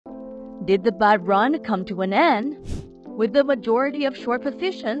Did the Baht Run come to an end? With the majority of short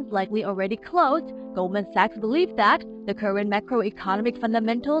positions likely already closed, Goldman Sachs believes that the current macroeconomic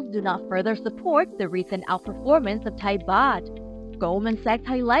fundamentals do not further support the recent outperformance of Thai baht. Goldman Sachs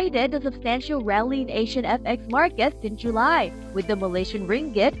highlighted the substantial rally in Asian FX markets in July, with the Malaysian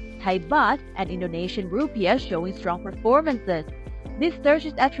ringgit, Thai baht, and Indonesian rupiah showing strong performances. This surge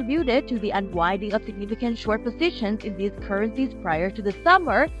is attributed to the unwinding of significant short positions in these currencies prior to the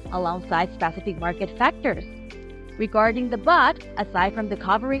summer, alongside specific market factors. Regarding the baht, aside from the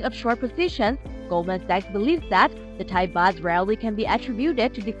covering of short positions, Goldman Sachs believes that the Thai baht's rally can be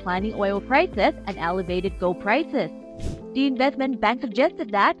attributed to declining oil prices and elevated gold prices. The investment bank suggested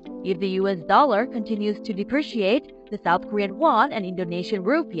that if the US dollar continues to depreciate, the South Korean won and Indonesian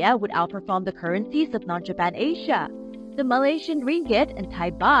rupiah would outperform the currencies of non-Japan Asia. The Malaysian ringgit and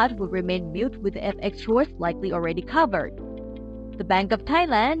Thai baht will remain mute with the FX shorts likely already covered. The Bank of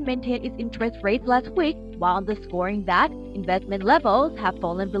Thailand maintained its interest rates last week while underscoring that investment levels have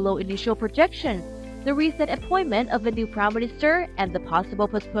fallen below initial projections. The recent appointment of a new prime minister and the possible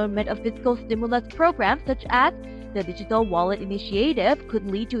postponement of fiscal stimulus programs such as the digital wallet initiative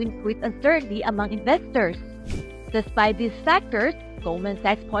could lead to increased uncertainty among investors. Despite these factors, Goldman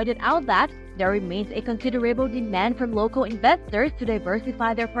Sachs pointed out that there remains a considerable demand from local investors to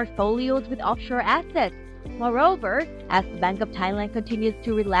diversify their portfolios with offshore assets. Moreover, as the Bank of Thailand continues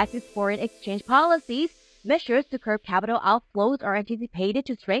to relax its foreign exchange policies, measures to curb capital outflows are anticipated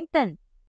to strengthen.